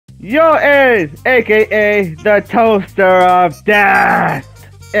Jötunn, aka the Toaster of Death.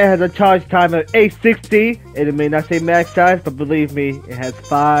 It has a charge time of 860, and it may not say max size, but believe me, it has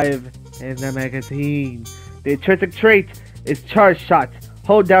 5 in the magazine. The intrinsic trait is charge shot.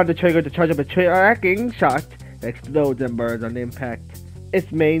 Hold down the trigger to charge up a tracking shot that explodes and burns on impact.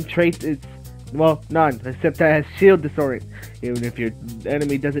 Its main trait is, well, none, except that it has shield disorient. Even if your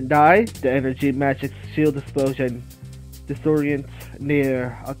enemy doesn't die, the energy matches shield explosion disorient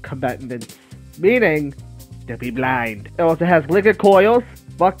near a combatant, meaning they'll be blind. It also has liquid coils,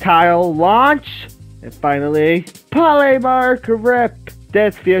 buctile launch, and finally, polymer grip.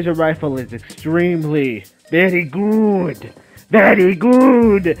 This fusion rifle is extremely very good. Very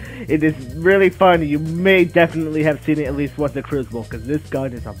good! It is really fun. You may definitely have seen it at least once in Crucible, because this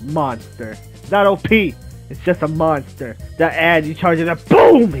gun is a monster. It's not OP, it's just a monster. That ad, you charge it up,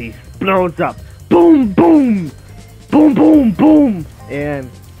 boom! He blows up. Boom, boom! Boom, boom, boom! And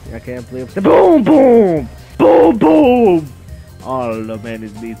I can't believe it's the boom, boom! Boom, boom! All the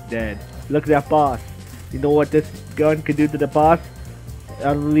enemies dead. Look at that boss. You know what this gun can do to the boss?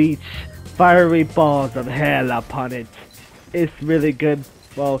 Unleash fiery balls of hell upon it. It's really good.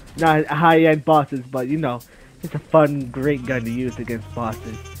 Well, not high-end bosses, but you know, it's a fun, great gun to use against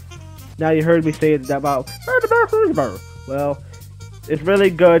bosses. Now you heard me say it about Crucible. Well, it's really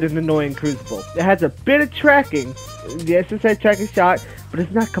good and annoying Crucible. It has a bit of tracking. Yes, it says tracking shot, but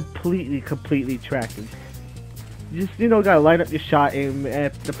it's not completely tracking. You just, you know, gotta line up your shot, aim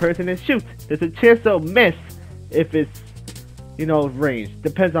at the person and shoot. There's a chance they'll miss if it's, you know, range.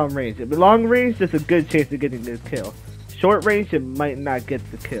 Depends on range. If long range, there's a good chance of getting the kill. Short range, it might not get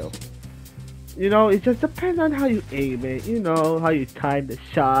the kill. You know, it just depends on how you aim it, you know, how you time the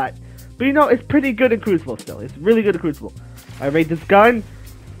shot. But you know, it's pretty good in Crucible still. It's really good in Crucible. I rate this gun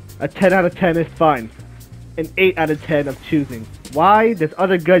a 10 out of 10 is fun. An 8 out of 10 of choosing. Why? There's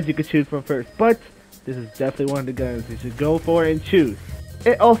other guns you could choose from first, but this is definitely one of the guns you should go for and choose.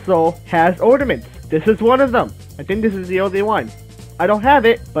 It also has ornaments. This is one of them. I think this is the only one. I don't have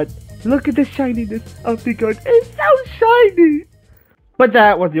it, but look at the shininess of the gun. It's so shiny. But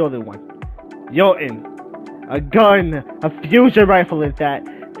that was the only one. Jötunn. A gun, a fusion rifle is that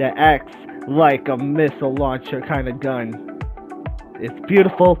acts like a missile launcher kind of gun. It's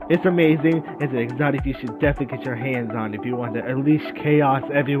beautiful, it's amazing, it's an exotic you should definitely get your hands on if you want to unleash chaos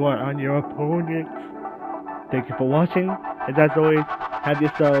everywhere on your opponents. Thank you for watching, and as always, have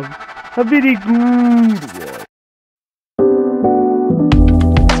yourself a very good one.